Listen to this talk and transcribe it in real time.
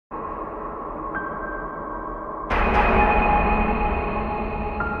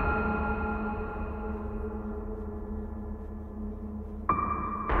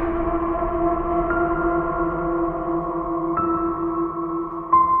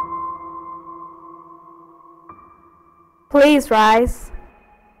Please rise.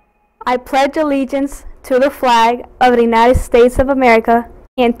 I pledge allegiance to the flag of the United States of America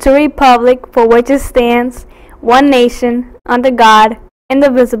and to the republic for which it stands, one nation, under God,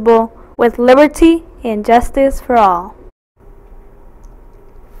 indivisible, with liberty and justice for all.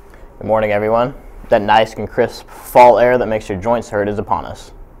 Good morning, everyone. That nice and crisp fall air that makes your joints hurt is upon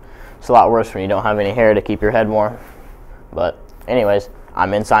us. It's a lot worse when you don't have any hair to keep your head warm. But anyways,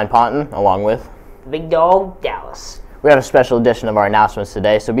 I'm Ensign Ponton along with Big Dog Dallas. We have a special edition of our announcements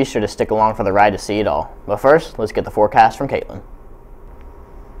today, so be sure to stick along for the ride to see it all. But first, let's get the forecast from Caitlin.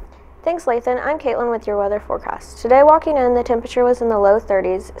 Thanks, Lathan. I'm Caitlin with your weather forecast. Today, walking in, the temperature was in the low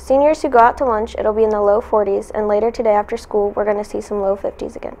 30s. Seniors who go out to lunch, it'll be in the low 40s, and later today after school, we're going to see some low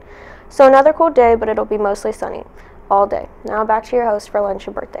 50s again. So another cool day, but it'll be mostly sunny all day. Now back to your host for lunch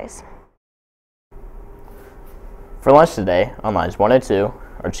and birthdays. For lunch today, on lines 1 and 2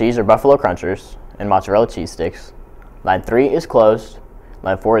 are cheese or buffalo crunchers and mozzarella cheese sticks. Line 3 is closed.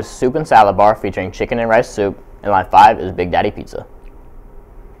 Line 4 is soup and salad bar featuring chicken and rice soup. And line 5 is Big Daddy Pizza.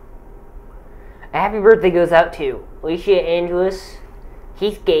 A happy birthday goes out to Alicia Angeles,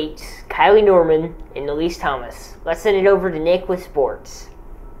 Keith Gates, Kylie Norman, and Elise Thomas. Let's send it over to Nick with sports.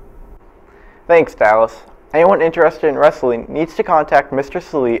 Thanks, Dallas. Anyone interested in wrestling needs to contact Mr.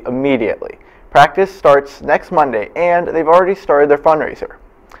 Salee immediately. Practice starts next Monday, and they've already started their fundraiser.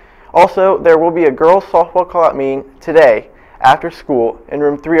 Also, there will be a girls' softball call-out meeting today after school in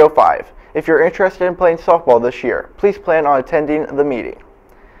room 305. If you're interested in playing softball this year, please plan on attending the meeting.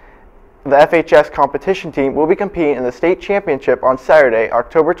 The FHS competition team will be competing in the state championship on Saturday,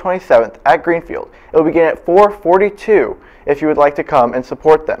 October 27th at Greenfield. It will begin at 4:42 if you would like to come and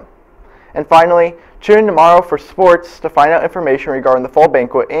support them. And finally, tune in tomorrow for sports to find out information regarding the fall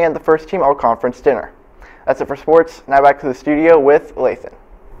banquet and the first team all-conference dinner. That's it for sports. Now back to the studio with Lathan.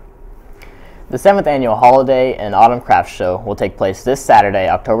 The 7th Annual Holiday and Autumn Crafts Show will take place this Saturday,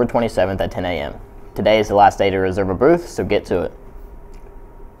 October 27th at 10 a.m. Today is the last day to reserve a booth, so get to it.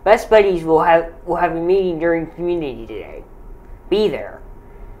 Best Buddies will have a meeting during Community Day. Be there.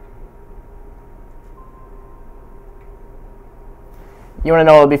 You want to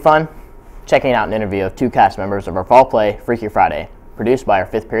know what would be fun? Checking out an interview of 2 cast members of our fall play, Freaky Friday, produced by our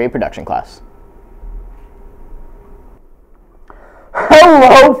 5th period production class.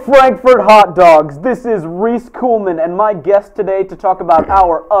 Hello, Frankfurt hot dogs. This is Reese Kuhlman, and my guest today to talk about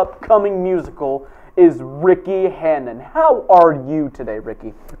our upcoming musical is Ricky Hannon. How are you today,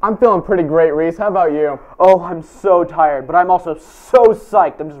 Ricky? I'm feeling pretty great, Reese. How about you? Oh, I'm so tired, but I'm also so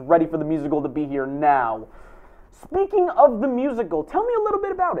psyched. I'm just ready for the musical to be here now. Speaking of the musical, tell me a little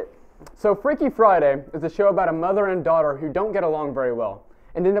bit about it. So Freaky Friday is a show about a mother and daughter who don't get along very well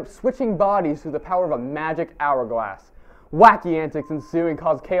and end up switching bodies through the power of a magic hourglass. Wacky antics ensue and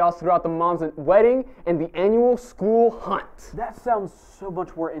cause chaos throughout the mom's wedding and the annual school hunt. That sounds so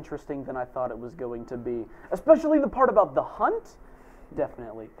much more interesting than I thought it was going to be. Especially the part about the hunt?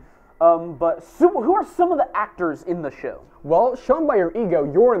 Definitely. But so who are some of the actors in the show? Well, shown by your ego,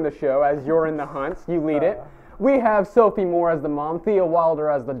 you're in the show as you're in the hunt. You lead it. We have Sophie Moore as the mom, Thea Wilder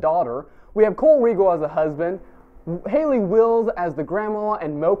as the daughter. We have Cole Regal as the husband, Haley Wills as the grandma,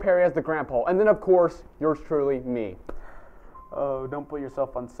 and Mo Perry as the grandpa. And then, of course, yours truly, me. Oh, don't put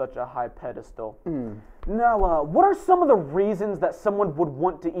yourself on such a high pedestal. Now, what are some of the reasons that someone would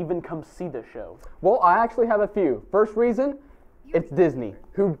want to even come see the show? Well, I actually have a few. First reason, it's Disney.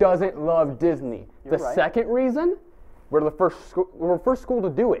 Who doesn't love Disney? You're the right. Second reason, we're the first school to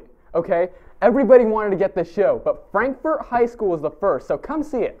do it, okay? Everybody wanted to get this show, but Frankfurt High School was the first, so come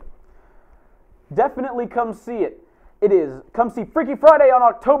see it. Definitely come see it. Come see Freaky Friday on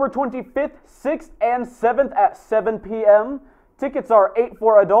October 25th, 6th, and 7th at 7 p.m. Tickets are $8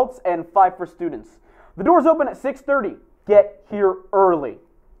 for adults and $5 for students. The doors open at 6:30. Get here early.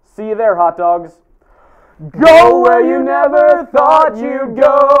 See you there, hot dogs. Go where you never thought you'd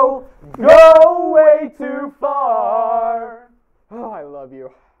go. Go way too far. Oh, I love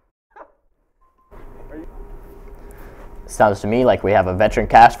you. Sounds to me like we have a veteran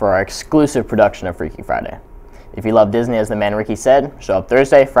cast for our exclusive production of Freaky Friday. If you love Disney as the man Ricky said, show up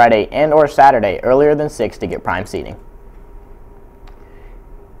Thursday, Friday, and or Saturday earlier than 6 to get prime seating.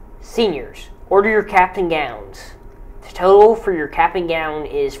 Seniors, order your cap and gowns. The total for your cap and gown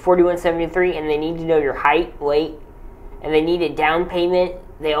is $41.73, and they need to know your height, weight, and they need a down payment.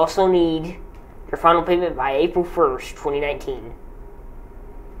 They also need your final payment by April 1st, 2019.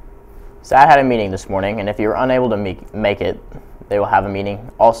 SAD had a meeting this morning, and if you were unable to make it, they will have a meeting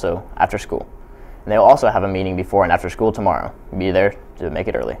also after school. And they will also have a meeting before and after school tomorrow. Be there to make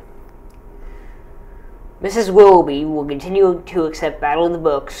it early. Mrs. Willoughby will continue to accept Battle of the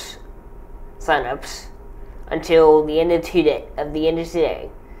Books signups until the end of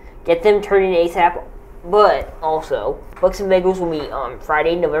today. Get them turned in ASAP. But also, Bucks and Bengals will meet on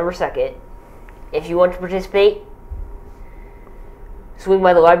Friday, November 2nd. If you want to participate, swing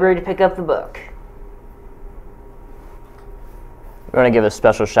by the library to pick up the book. We want to give a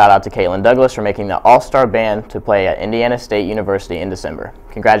special shout out to Caitlin Douglas for making the All-Star Band to play at Indiana State University in December.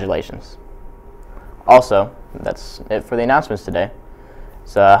 Congratulations. Also, that's it for the announcements today.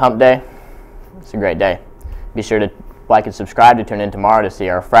 It's Hump Day. It's a great day. Be sure to like and subscribe to tune in tomorrow to see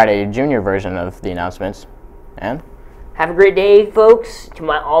our Friday Junior version of the announcements. And have a great day, folks, to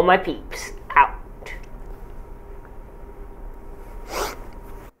all my peeps.